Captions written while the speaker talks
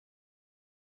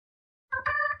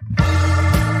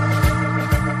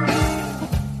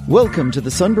Welcome to the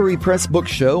Sunbury Press Book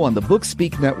Show on the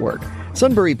Bookspeak Network.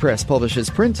 Sunbury Press publishes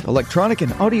print, electronic,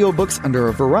 and audiobooks under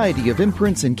a variety of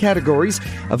imprints and categories,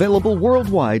 available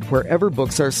worldwide wherever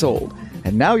books are sold.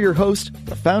 And now your host,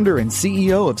 the founder and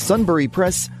CEO of Sunbury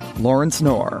Press, Lawrence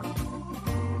Knorr.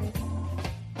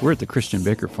 We're at the Christian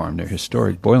Baker Farm near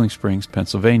historic Boiling Springs,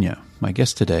 Pennsylvania. My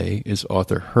guest today is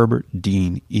author Herbert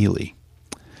Dean Ely.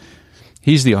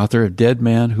 He's the author of Dead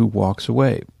Man Who Walks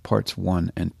Away, Parts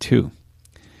 1 and 2.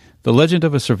 The legend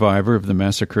of a survivor of the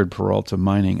massacred Peralta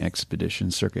Mining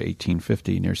Expedition circa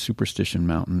 1850 near Superstition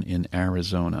Mountain in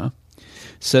Arizona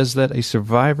says that a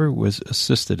survivor was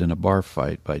assisted in a bar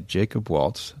fight by Jacob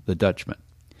Waltz, the Dutchman.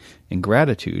 In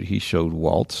gratitude, he showed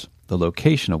Waltz the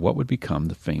location of what would become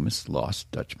the famous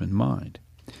Lost Dutchman Mine.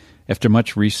 After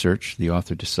much research, the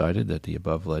author decided that the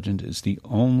above legend is the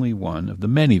only one of the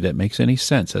many that makes any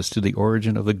sense as to the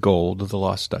origin of the gold of the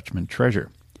Lost Dutchman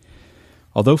treasure.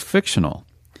 Although fictional,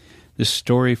 this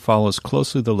story follows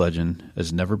closely the legend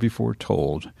as never before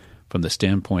told from the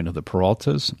standpoint of the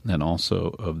Peraltas and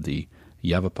also of the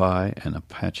Yavapai and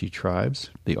Apache tribes.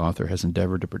 The author has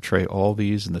endeavored to portray all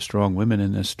these and the strong women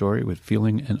in this story with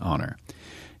feeling and honor.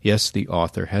 Yes, the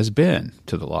author has been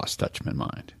to the Lost Dutchman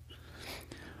Mine.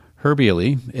 Herb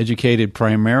Ely, educated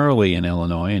primarily in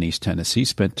Illinois and East Tennessee,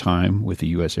 spent time with the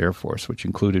U.S. Air Force, which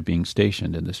included being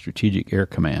stationed in the Strategic Air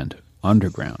Command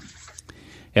underground.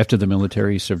 After the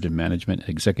military, he served in management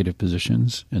executive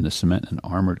positions in the cement and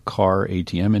armored car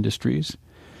ATM industries.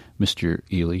 Mr.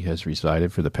 Ely has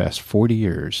resided for the past 40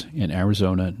 years in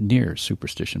Arizona near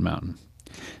Superstition Mountain.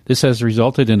 This has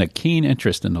resulted in a keen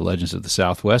interest in the legends of the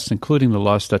Southwest, including the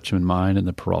Lost Dutchman Mine and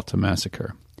the Peralta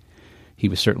Massacre. He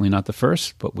was certainly not the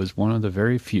first, but was one of the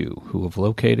very few who have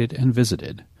located and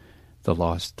visited the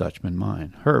Lost Dutchman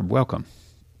Mine. Herb, welcome.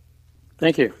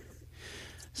 Thank you.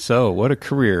 So, what a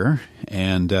career,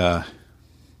 and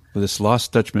this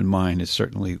Lost Dutchman Mine is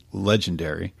certainly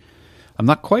legendary. I'm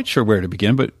not quite sure where to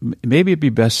begin, but maybe it'd be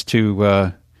best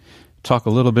to talk a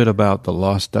little bit about the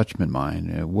Lost Dutchman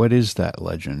Mine. What is that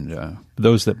legend?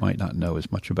 Those that might not know as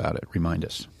much about it, remind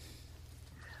us.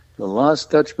 The Lost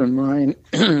Dutchman Mine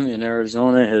in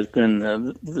Arizona has been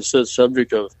the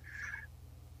subject of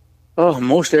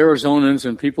most Arizonans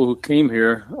and people who came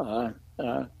here.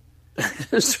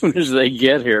 As soon as they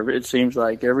get here, it seems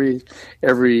like every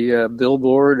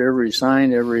billboard, every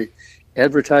sign, every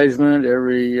advertisement,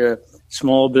 every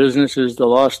small business is the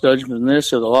Lost Dutchman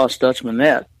this or the Lost Dutchman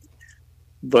that.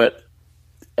 But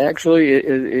actually,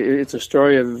 it's a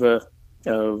story of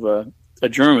a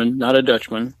German, not a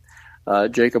Dutchman,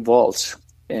 Jacob Waltz,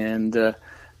 and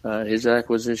his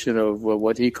acquisition of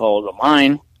what he called a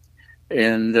mine,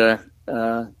 and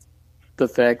the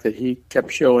fact that he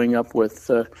kept showing up with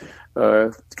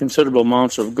considerable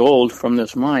amounts of gold from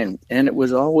this mine, and it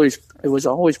was always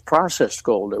processed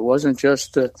gold. It wasn't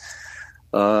just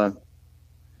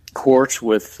quartz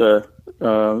with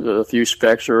a few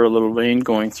specks or a little vein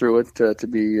going through it to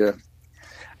be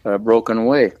broken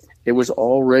away. It was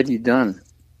already done,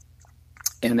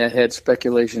 and that had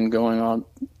speculation going on.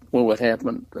 Well, what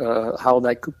happened? How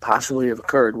that could possibly have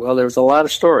occurred? Well, there was a lot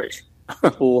of stories.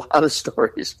 A lot of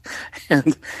stories,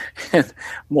 and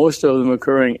most of them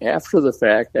occurring after the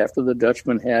fact, after the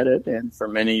Dutchman had it, and for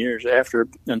many years after,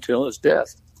 until his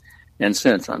death, and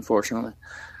since, unfortunately.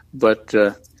 But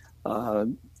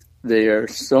they are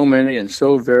so many and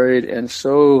so varied and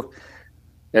so,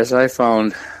 as I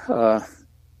found,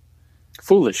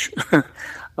 foolish.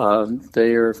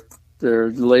 They're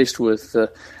laced with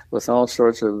all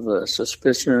sorts of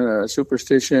suspicion,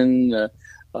 superstition.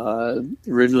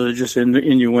 Religious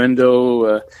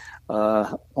innuendo,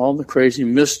 all the crazy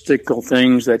mystical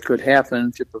things that could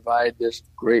happen to provide this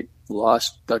great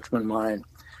Lost Dutchman Mine.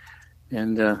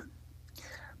 And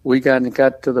we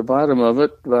got to the bottom of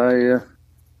it by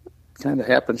kind of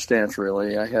happenstance,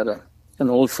 really. I had an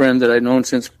old friend that I'd known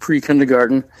since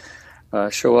pre-kindergarten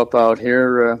show up out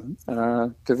here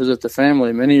to visit the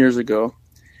family many years ago.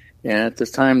 And at the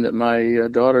time that my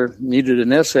daughter needed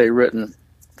an essay written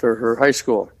for her high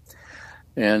school,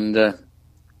 and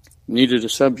needed a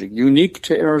subject unique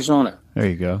to Arizona. There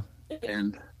you go.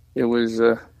 And it was.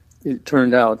 It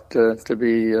turned out to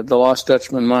be the Lost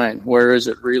Dutchman Mine. Where is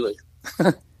it really?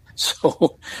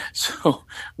 So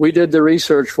we did the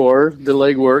research for her, the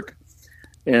legwork,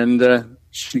 and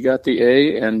she got the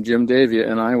A. And Jim Davia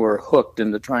and I were hooked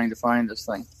into trying to find this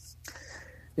thing.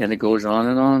 And it goes on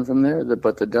and on from there.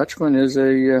 But the Dutchman is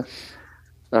a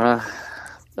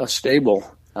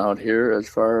stable out here as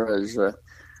far as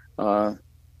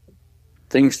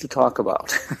things to talk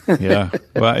about. Yeah.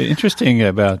 Well, interesting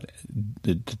about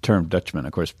the term Dutchman,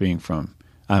 of course, being from,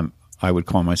 I'm I would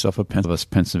call myself a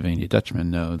Pennsylvania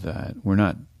Dutchman know that we're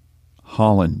not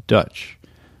Holland Dutch,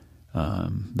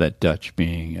 that Dutch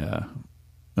being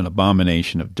an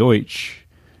abomination of Deutsch,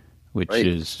 which right.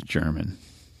 is German,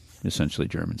 essentially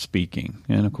German speaking.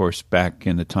 And of course, back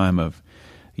in the time of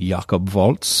Jacob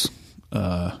Waltz,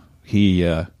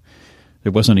 there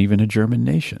wasn't even a German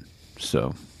nation.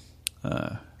 So,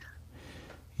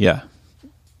 yeah,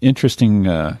 interesting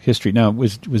history. Now,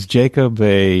 was Jacob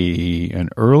an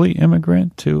early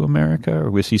immigrant to America,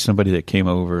 or was he somebody that came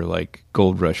over like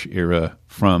Gold Rush era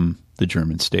from the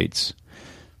German states?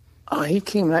 He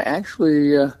came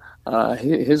actually.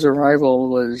 His arrival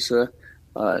was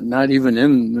not even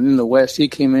in the West. He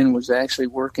came in, was actually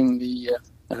working the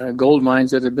gold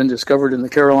mines that had been discovered in the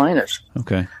Carolinas.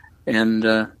 Okay, and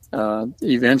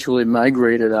eventually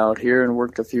migrated out here and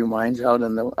worked a few mines out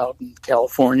in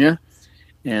California,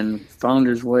 and found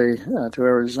his way to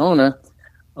Arizona,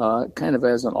 kind of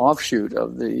as an offshoot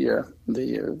of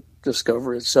the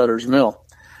discovery at Sutter's Mill,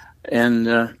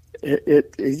 and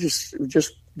he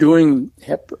just doing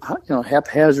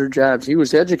haphazard jobs. He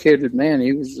was educated man.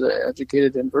 He was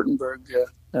educated in Württemberg,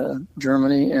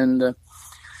 Germany, and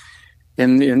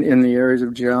in the areas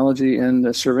of geology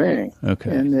and surveying.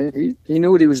 Okay, and he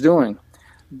knew what he was doing,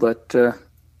 but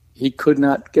he could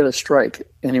not get a strike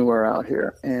anywhere out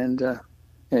here, and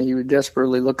he was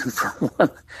desperately looking for one.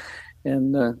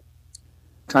 And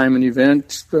time and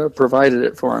events provided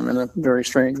it for him in a very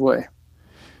strange way.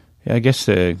 Yeah, I guess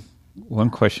one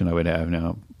question I would have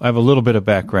now, I have a little bit of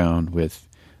background with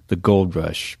the gold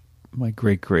rush. My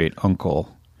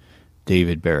great-great-uncle,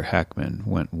 David Bear Hackman,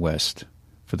 went west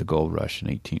for the gold rush in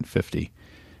 1850.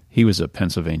 He was a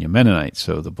Pennsylvania Mennonite,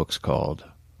 so the book's called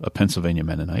A Pennsylvania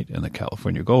Mennonite and the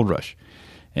California Gold Rush.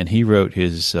 And he wrote he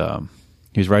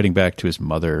was writing back to his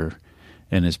mother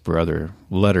and his brother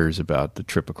letters about the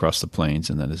trip across the plains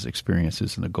and then his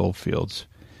experiences in the gold fields.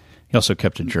 He also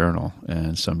kept a journal,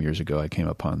 and some years ago I came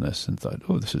upon this and thought,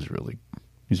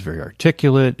 he's very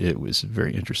articulate. It was a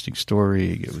very interesting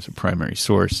story. It was a primary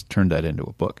source. Turned that into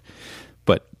a book.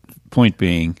 But point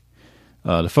being,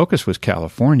 the focus was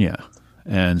California.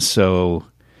 And so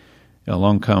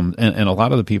along come, and a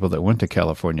lot of the people that went to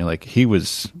California, like he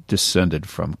was descended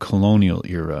from colonial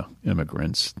era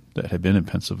immigrants that had been in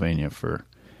Pennsylvania for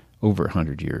over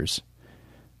 100 years.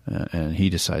 And he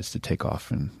decides to take off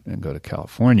and go to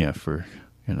California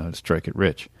to strike it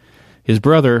rich. His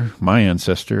brother, my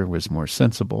ancestor, was more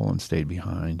sensible and stayed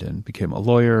behind and became a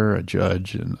lawyer, a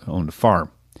judge, and owned a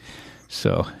farm.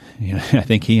 So I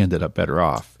think he ended up better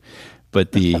off.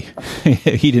 But he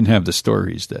didn't have the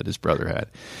stories that his brother had.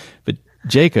 But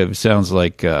Jacob sounds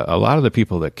like a lot of the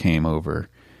people that came over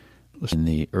in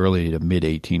the early to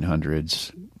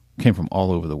mid-1800s came from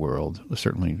all over the world,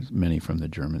 certainly many from the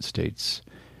German states.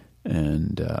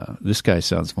 And this guy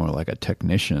sounds more like a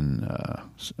technician,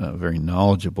 a very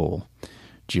knowledgeable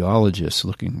geologist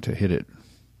looking to hit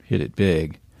it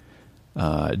big.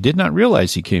 Did not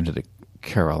realize he came to the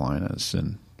Carolinas.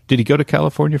 And did he go to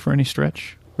California for any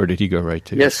stretch, or did he go right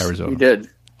to Arizona? Yes, he did.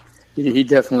 He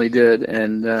definitely did.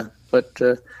 And but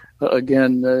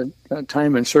again,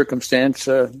 time and circumstance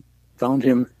found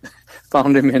him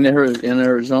in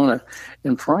Arizona,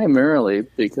 and primarily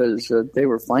because they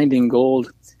were finding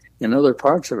gold in other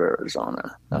parts of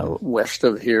Arizona, west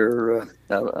of here,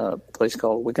 a place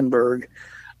called Wickenburg.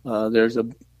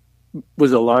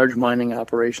 Was a large mining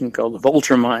operation called the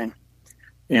Vulture Mine,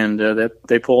 and that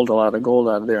they pulled a lot of gold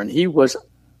out of there. And he was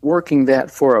working that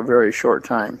for a very short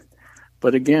time,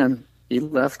 but again, he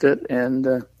left it,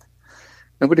 and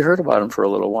nobody heard about him for a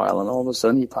little while. And all of a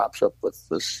sudden, he pops up with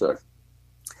this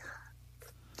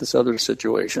other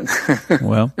situation.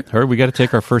 Well, Herb, we got to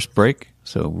take our first break,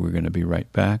 so we're going to be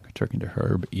right back. Talking to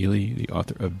Herb Ely, the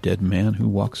author of Dead Man Who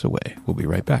Walks Away. We'll be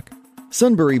right back.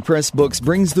 Sunbury Press Books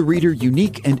brings the reader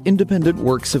unique and independent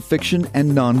works of fiction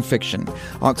and nonfiction.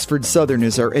 Oxford Southern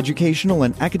is our educational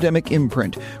and academic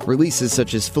imprint. Releases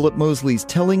such as Philip Mosley's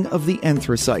Telling of the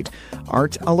Anthracite,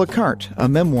 Art à la Carte, a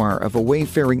memoir of a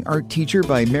wayfaring art teacher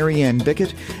by Marianne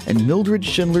Bickett, and Mildred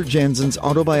Schindler Jansen's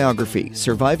autobiography,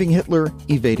 Surviving Hitler,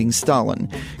 Evading Stalin.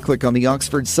 Click on the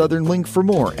Oxford Southern link for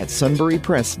more at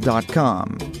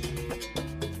sunburypress.com.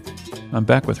 I'm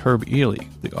back with Herb Ely,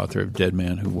 the author of Dead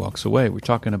Man Who Walks Away. We're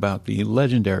talking about the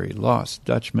legendary Lost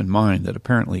Dutchman Mine that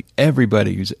apparently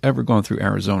everybody who's ever gone through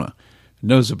Arizona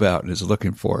knows about and is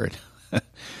looking for it.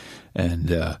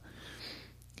 And,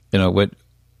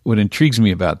 what intrigues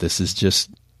me about this is just,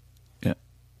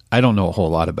 I don't know a whole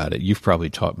lot about it. You've probably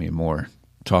taught me more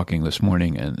talking this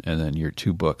morning and then your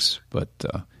two books. But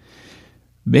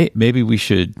maybe we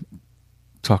should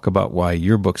talk about why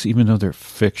your books, even though they're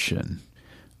fiction,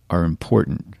 are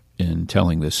important in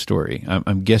telling this story?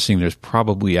 I'm guessing there's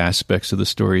probably aspects of the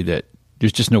story that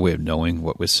there's just no way of knowing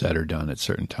what was said or done at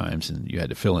certain times, and you had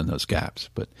to fill in those gaps.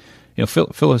 But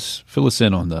fill us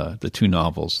in on the two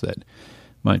novels that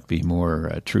might be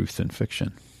more truth than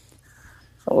fiction.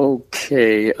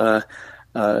 Okay.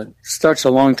 Starts a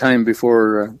long time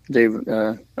before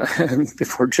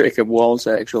before Jacob Waltz,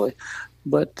 actually.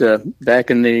 But back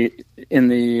in the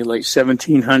late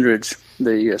 1700s,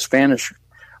 the Spanish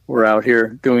were out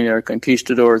here doing their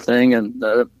conquistador thing and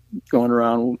going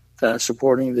around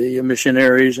supporting the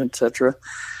missionaries, etc.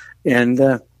 And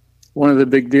one of the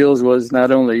big deals was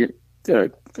not only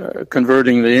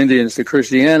converting the Indians to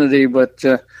Christianity, but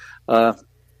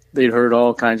they'd heard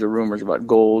all kinds of rumors about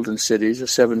gold and cities, the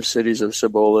 7 cities of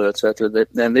Cibola, etc.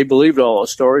 And they believed all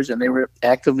those stories, and they were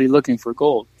actively looking for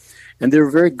gold. And they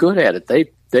were very good at it.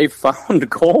 They found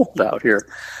gold out here,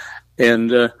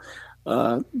 and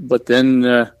but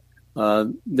then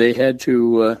they had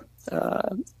to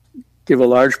give a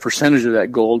large percentage of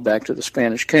that gold back to the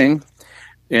Spanish king,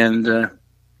 and the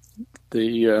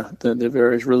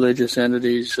various religious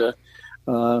entities.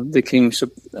 The king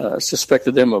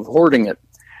suspected them of hoarding it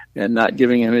and not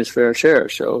giving him his fair share.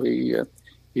 So he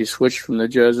switched from the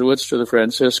Jesuits to the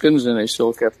Franciscans, and they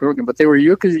still kept working. But they were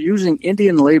using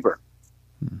Indian labor.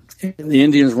 And the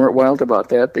Indians weren't wild about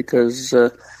that because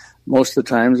most of the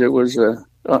times it was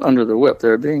under the whip. They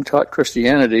were being taught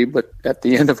Christianity, but at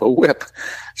the end of a whip.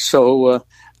 So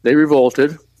they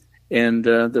revolted, and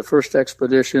the first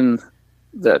expedition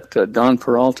that Don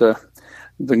Peralta,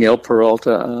 Miguel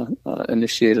Peralta,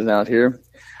 initiated out here,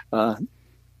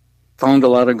 found a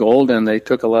lot of gold, and they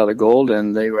took a lot of gold,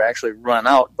 and they were actually run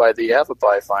out by the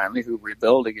Yavapai finally, who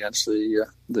rebelled against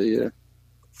the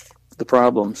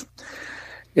problems.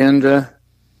 And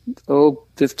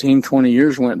 15, 20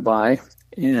 years went by,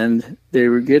 and they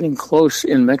were getting close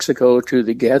in Mexico to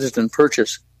the Gadsden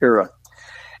Purchase era.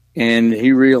 And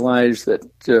he realized that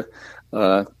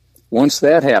once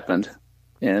that happened,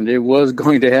 and it was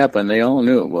going to happen, they all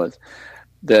knew it was,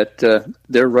 that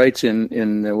their rights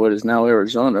in what is now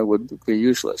Arizona would be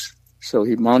useless. So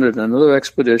he mounted another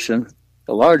expedition,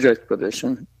 a large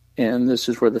expedition, and this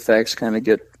is where the facts kind of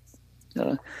get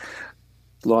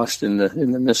lost in the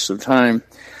midst of time.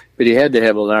 But he had to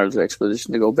have a large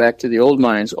expedition to go back to the old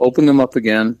mines, open them up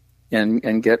again,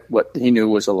 and get what he knew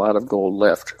was a lot of gold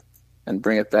left, and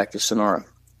bring it back to Sonora.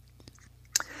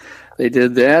 They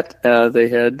did that. They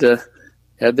had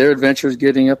their adventures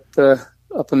getting up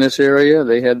in this area.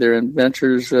 They had their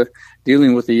adventures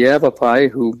dealing with the Yavapai,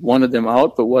 who wanted them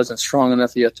out but wasn't strong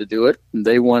enough yet to do it. And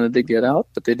they wanted to get out,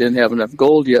 but they didn't have enough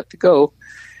gold yet to go.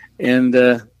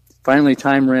 And finally,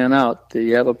 time ran out. The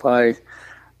Yavapai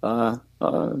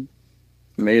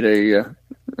made an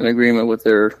agreement with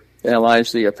their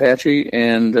allies, the Apache,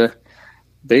 and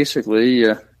basically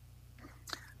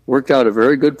worked out a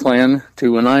very good plan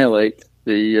to annihilate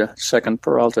the second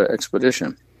Peralta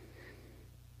expedition.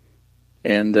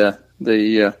 And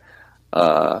the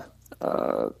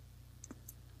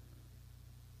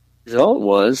result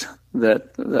was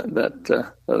that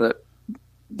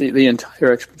the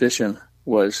entire expedition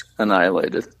was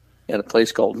annihilated at a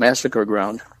place called Massacre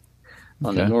Ground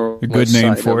on the northwest side. A good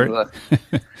name for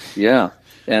it. Yeah.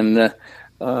 And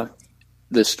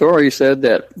the story said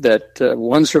that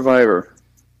one survivor,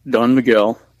 Don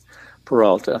Miguel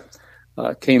Peralta,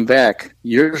 came back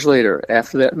years later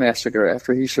after that massacre,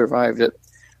 after he survived it,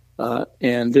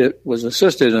 and it was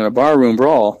assisted in a barroom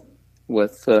brawl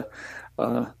with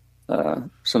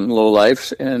some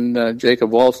lowlifes, and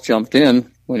Jacob Waltz jumped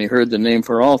in when he heard the name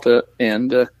Peralta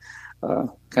and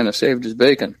kind of saved his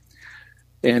bacon.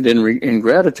 And in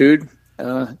gratitude,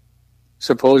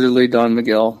 supposedly Don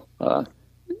Miguel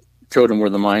showed him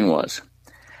where the mine was.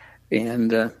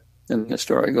 And the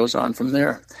story goes on from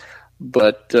there.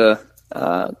 But the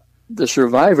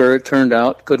survivor, it turned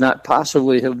out, could not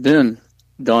possibly have been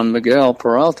Don Miguel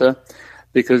Peralta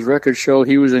because records show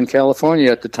he was in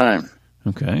California at the time.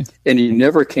 Okay. And he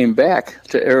never came back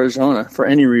to Arizona for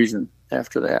any reason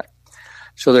after that.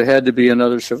 So there had to be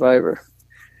another survivor.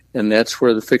 And that's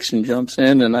where the fiction jumps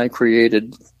in, and I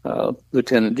created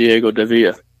Lieutenant Diego de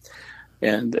Villa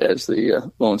and as the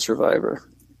lone survivor.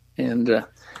 And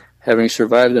having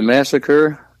survived the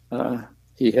massacre,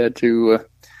 he wanted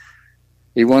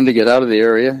to get out of the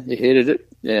area. He hated it,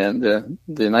 and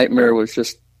the nightmare was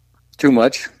just too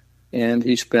much. And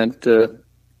he spent a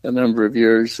number of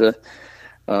years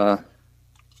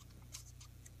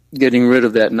getting rid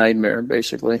of that nightmare,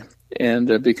 basically,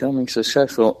 and becoming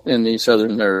successful in the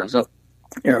southern Arizona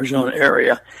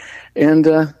area.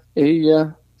 And he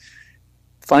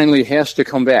finally has to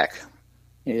come back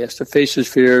He has to face his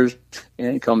fears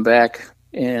and come back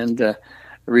and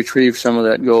retrieve some of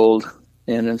that gold,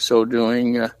 and in so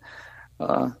doing,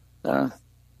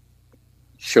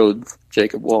 showed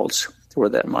Jacob Waltz where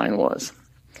that mine was.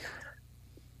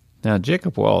 Now,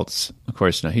 Jacob Waltz, of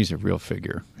course, now he's a real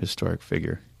figure, historic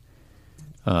figure.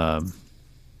 How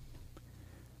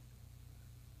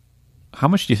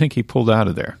much do you think he pulled out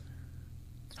of there?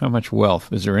 How much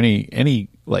wealth? Is there any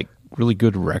like really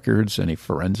good records, any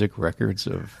forensic records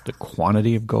of the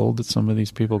quantity of gold that some of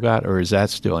these people got, or is that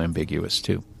still ambiguous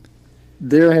too?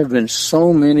 There have been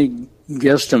so many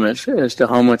guesstimates as to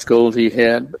how much gold he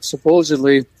had, but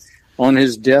supposedly on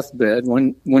his deathbed,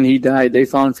 when he died, they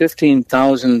found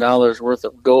 $15,000 worth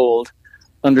of gold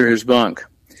under his bunk.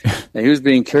 Now, he was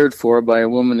being cared for by a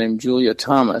woman named Julia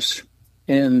Thomas,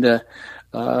 and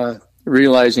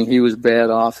realizing he was bad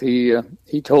off, he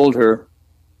told her,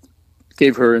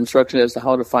 gave her instructions as to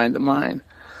how to find the mine.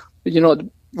 But, you know,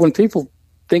 when people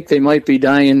think they might be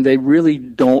dying, they really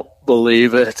don't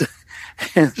believe it.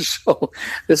 And so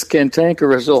this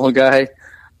cantankerous old guy,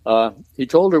 he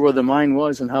told her where the mine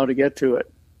was and how to get to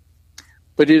it.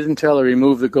 But he didn't tell her he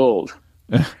moved the gold.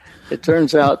 It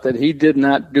turns out that he did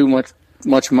not do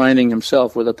much mining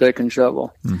himself with a pick and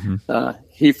shovel. Mm-hmm.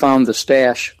 He found the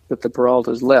stash that the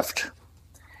Peraltas left,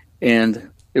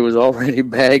 and it was already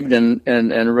bagged and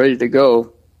ready to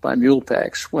go by mule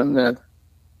packs when the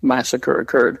massacre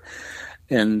occurred.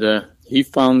 And he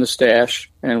found the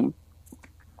stash, and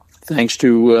thanks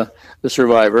to the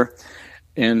survivor,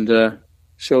 and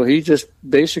so he just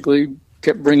basically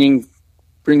kept bringing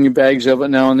bags of it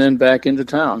now and then back into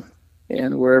town,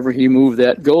 and wherever he moved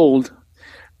that gold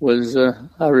was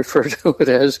I refer to it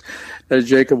as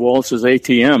Jacob Waltz's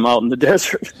ATM out in the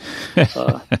desert.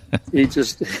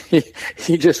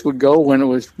 He just would go when it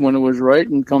was right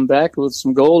and come back with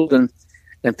some gold,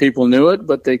 and people knew it,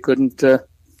 but they couldn't.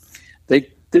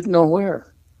 They didn't know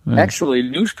where. Mm. Actually,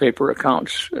 newspaper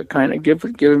accounts kind of give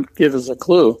us a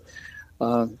clue.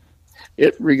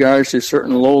 It regards to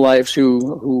certain lowlifes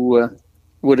who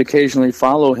would occasionally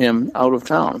follow him out of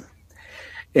town,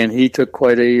 and he took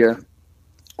quite a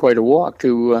walk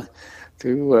to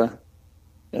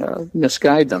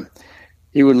misguide them.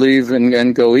 He would leave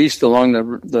and go east along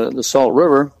the Salt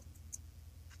River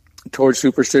towards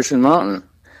Superstition Mountain,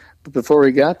 but before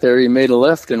he got there, he made a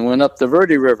left and went up the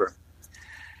Verde River,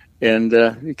 and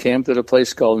he camped at a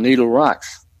place called Needle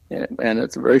Rocks. And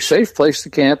it's a very safe place to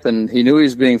camp, and he knew he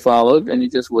was being followed, and he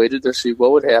just waited to see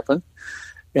what would happen.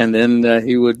 And then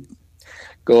he would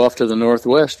go off to the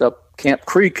northwest, up Camp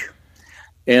Creek,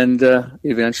 and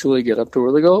eventually get up to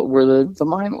where the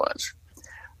mine was.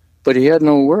 But he had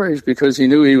no worries because he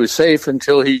knew he was safe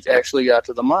until he actually got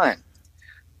to the mine,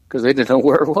 because they didn't know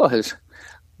where it was.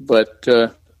 But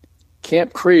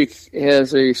Camp Creek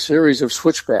has a series of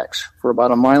switchbacks for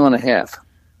about 1.5 miles.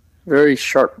 Very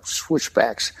sharp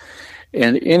switchbacks,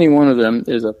 and any one of them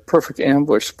is a perfect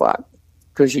ambush spot,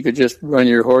 because you could just run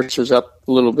your horses up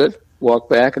a little bit, walk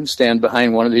back, and stand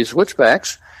behind one of these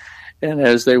switchbacks, and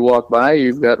as they walk by,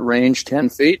 you've got range 10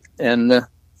 feet, and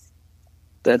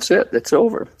that's it. It's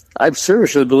over. I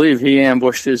seriously believe he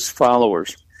ambushed his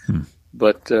followers,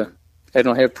 but I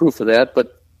don't have proof of that,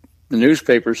 but the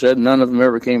newspaper said none of them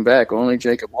ever came back. Only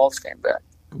Jacob Waltz came back.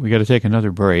 We got to take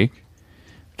another break.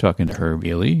 Talking to Herb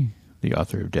Ely, the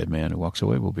author of Dead Man Who Walks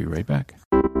Away. We'll be right back.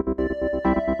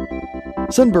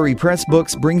 Sunbury Press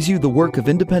Books brings you the work of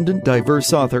independent,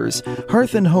 diverse authors.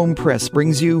 Hearth and Home Press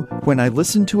brings you When I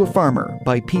Listened to a Farmer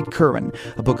by Pete Curran,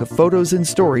 a book of photos and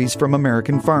stories from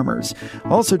American farmers.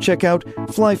 Also check out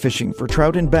Fly Fishing for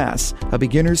Trout and Bass, a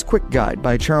beginner's quick guide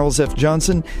by Charles F.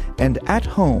 Johnson, and At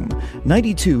Home,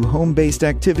 92 home-based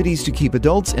activities to keep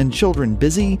adults and children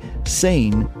busy,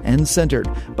 sane, and centered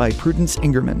by Prudence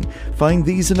Ingerman. Find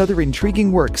these and other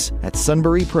intriguing works at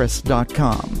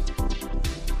sunburypress.com.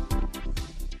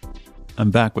 I'm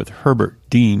back with Herbert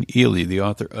Dean Ely, the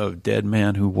author of Dead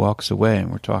Man Who Walks Away, and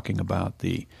we're talking about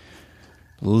the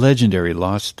legendary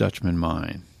Lost Dutchman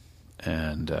Mine.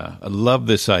 And I love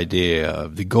this idea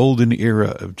of the golden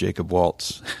era of Jacob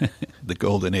Waltz, the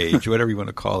golden age, whatever you want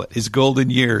to call it, his golden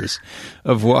years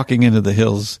of walking into the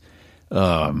hills,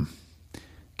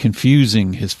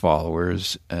 confusing his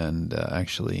followers and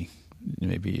actually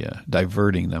maybe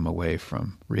diverting them away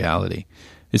from reality.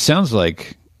 It sounds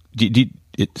like...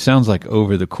 It sounds like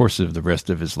over the course of the rest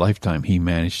of his lifetime, he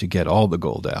managed to get all the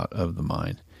gold out of the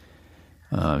mine,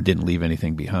 didn't leave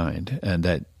anything behind, and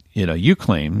that you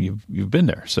claim you've been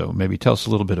there. So maybe tell us a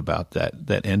little bit about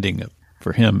that ending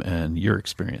for him and your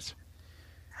experience.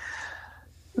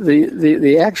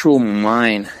 The actual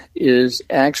mine is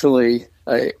actually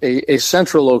a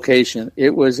central location.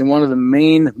 It was in one of the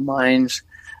main mines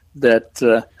that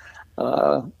the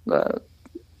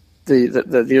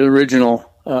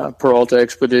original Peralta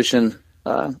expedition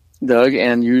dug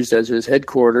and used as his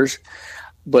headquarters.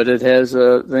 But it has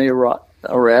a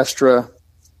rastra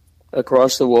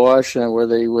across the wash where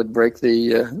they would break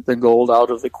the gold out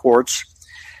of the quartz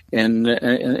and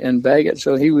bag it.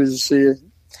 So he was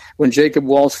when Jacob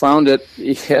Waltz found it,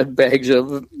 he had bags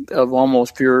of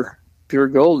almost pure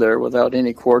gold there without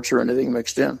any quartz or anything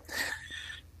mixed in.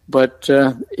 But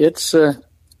it's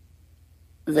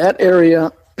that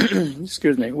area,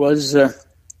 excuse me, was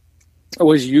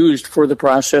used for the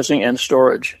processing and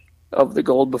storage of the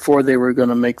gold before they were going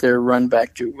to make their run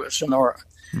back to Sonora.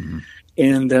 Mm-hmm.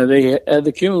 And they had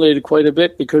accumulated quite a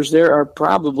bit because there are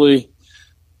probably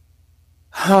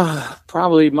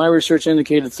my research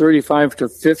indicated 35 to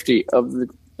 50 of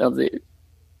the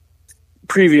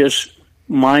previous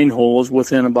mine holes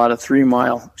within about a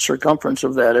 3-mile circumference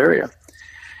of that area.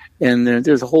 And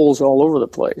there's holes all over the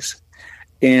place.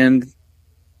 And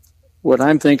what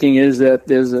I'm thinking is that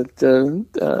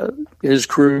his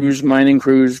crews, mining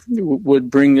crews, would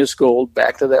bring this gold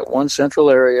back to that one central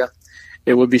area.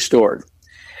 It would be stored.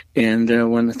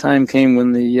 And when the time came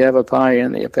when the Yavapai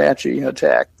and the Apache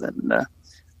attacked, then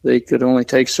they could only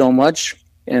take so much,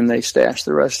 and they stashed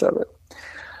the rest of it.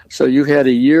 So you had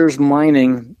a year's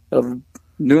mining of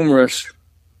numerous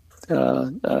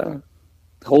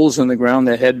holes in the ground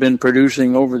that had been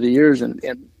producing over the years and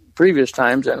previous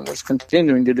times, and was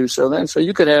continuing to do so then. So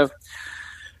you could have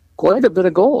quite a bit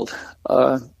of gold.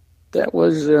 That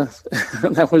was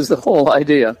the whole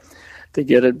idea, to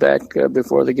get it back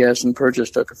before the Gaston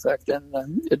Purchase took effect,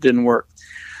 and it didn't work.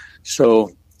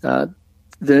 So at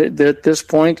this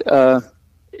point, how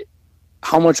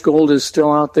much gold is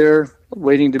still out there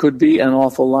waiting could be an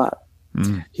awful lot.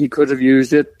 Mm. He could have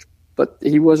used it, but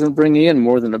he wasn't bringing in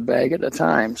more than a bag at a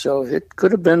time. So it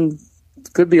could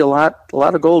be a lot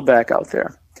of gold back out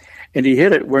there. And he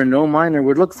hid it where no miner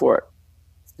would look for it.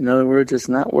 In other words, it's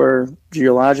not where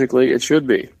geologically it should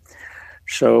be.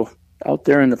 So out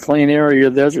there in the plain area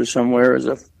of the desert somewhere is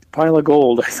a pile of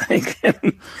gold, I think.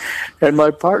 And my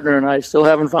partner and I still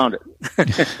haven't found it.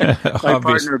 My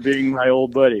partner being my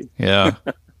old buddy. Yeah,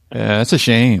 that's a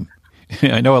shame.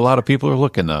 I know a lot of people are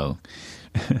looking, though.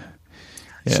 Yeah.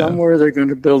 Somewhere they're going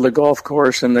to build a golf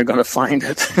course and they're going to find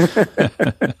it.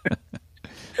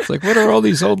 It's like, what are all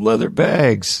these old leather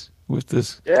bags with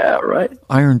this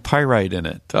iron pyrite in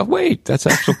it? Oh, wait, that's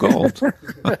actual gold.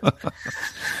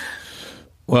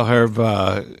 Well, Herb,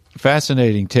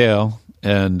 fascinating tale.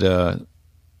 And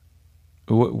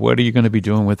what are you going to be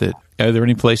doing with it? Are there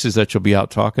any places that you'll be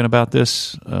out talking about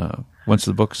this once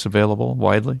the book's available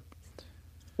widely?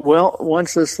 Well,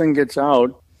 once this thing gets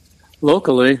out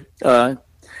locally,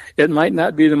 it might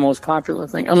not be the most popular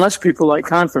thing, unless people like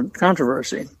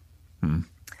controversy.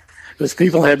 Because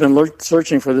people have been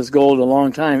searching for this gold a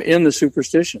long time in the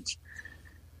superstitions.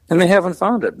 And they haven't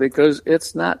found it because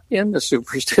it's not in the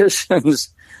superstitions.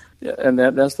 And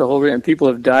that's the whole reason. People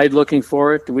have died looking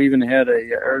for it. We even had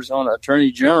a Arizona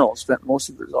Attorney General spent most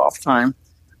of his off time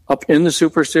up in the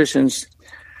superstitions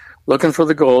looking for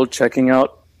the gold, checking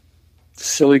out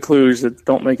silly clues that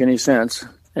don't make any sense.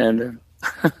 And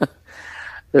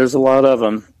there's a lot of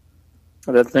them.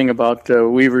 That thing about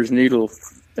Weaver's needle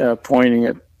pointing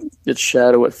at its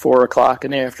shadow at 4 o'clock in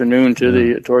the afternoon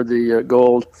toward the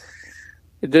gold.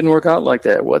 It didn't work out like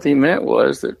that. What he meant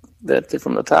was that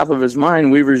from the top of his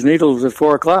mind, Weaver's needle was at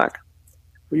 4 o'clock.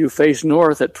 You face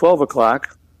north at 12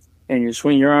 o'clock, and you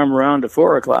swing your arm around to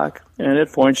 4 o'clock, and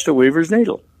it points to Weaver's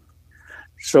needle.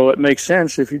 So it makes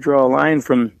sense if you draw a line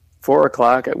from 4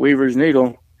 o'clock at Weaver's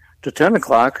needle to 10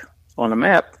 o'clock on a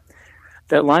map,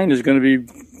 that line is going to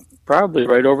be probably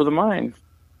right over the mine.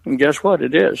 And guess what?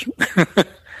 It is.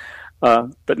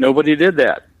 But nobody did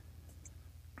that.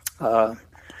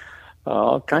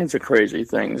 All kinds of crazy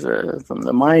things. From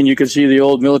the mine, you can see the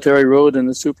old military road and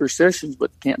the superstitions,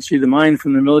 but can't see the mine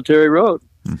from the military road.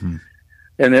 Mm-hmm.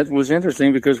 And it was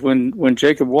interesting because when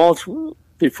Jacob Waltz,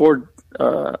 before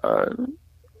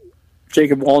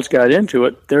Jacob Waltz got into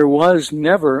it, there was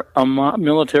never a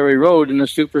military road in the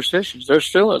superstitions. There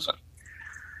still isn't.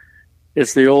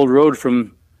 It's the old road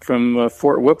from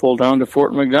Fort Whipple down to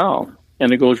Fort McDowell,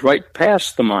 and it goes right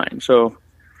past the mine. So,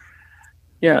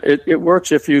 yeah, it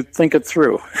works if you think it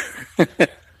through.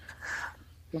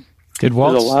 Did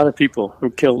Waltz? There's a lot of people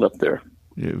who killed up there.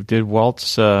 Did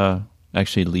Waltz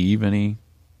actually leave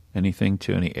anything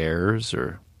to any heirs,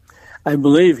 or? I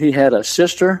believe he had a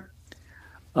sister,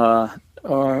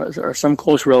 or some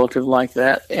close relative like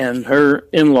that, and her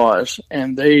in-laws,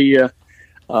 and they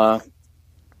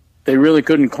they really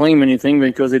couldn't claim anything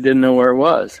because they didn't know where it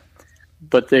was.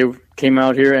 But they came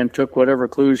out here and took whatever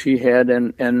clues he had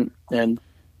and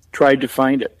tried to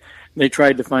find it. They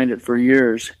tried to find it for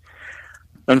years.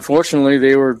 Unfortunately,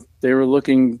 they were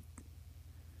looking,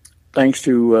 thanks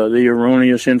to the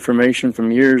erroneous information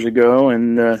from years ago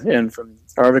and from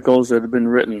articles that have been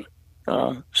written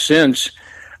since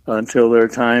until their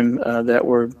time that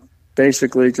were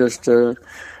basically just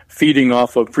feeding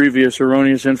off of previous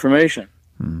erroneous information.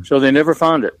 So they never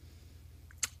found it.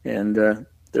 And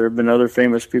there have been other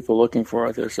famous people looking for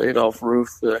it. There's Adolf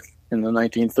Ruth in the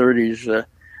 1930s.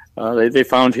 They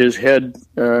found his head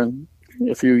a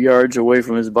few yards away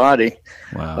from his body,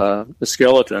 wow. The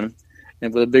skeleton,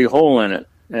 and with a big hole in it.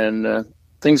 And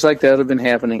things like that have been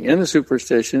happening in the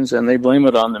superstitions, and they blame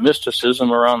it on the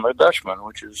mysticism around the Dutchman,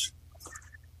 which is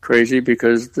crazy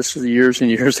because this is years and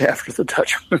years after the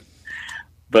Dutchman.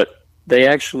 But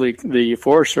the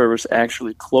Forest Service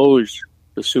actually closed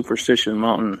the Superstition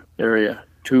Mountain area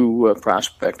to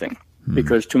prospecting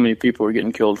because too many people were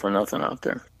getting killed for nothing out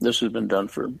there. This has been done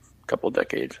for a couple of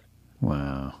decades.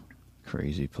 Wow.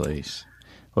 Crazy place.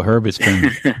 Well, Herb, it's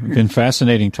been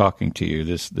fascinating talking to you.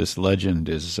 This legend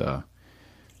is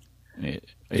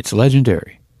it's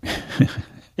legendary.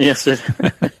 Yes.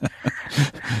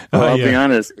 I'll be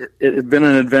honest. It's been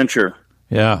an adventure.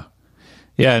 Yeah.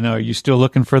 Yeah, no, are you still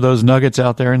looking for those nuggets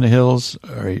out there in the hills,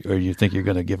 or you think you're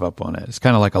going to give up on it? It's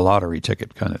kind of like a lottery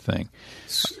ticket kind of thing.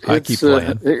 I keep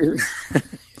playing.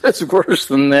 It's worse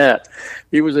than that.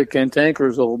 He was a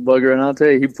cantankerous old bugger, and I'll tell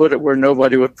you, he put it where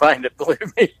nobody would find it,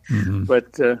 believe me. Mm-hmm.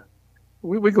 But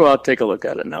we go out and take a look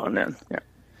at it now and then. Yeah.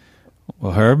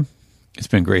 Well, Herb, it's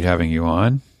been great having you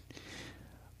on.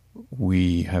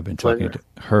 We have been talking to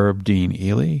Herb Dean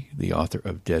Ely, the author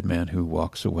of Dead Man Who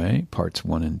Walks Away, Parts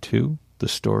 1 and 2, the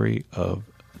story of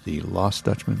the Lost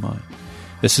Dutchman Mine.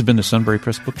 This has been the Sunbury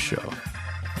Press Books Show.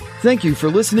 Thank you for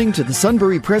listening to the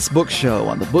Sunbury Press Books Show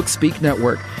on the Bookspeak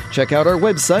Network. Check out our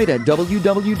website at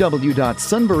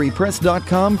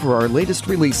www.sunburypress.com for our latest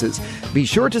releases. Be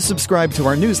sure to subscribe to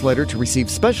our newsletter to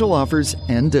receive special offers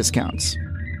and discounts.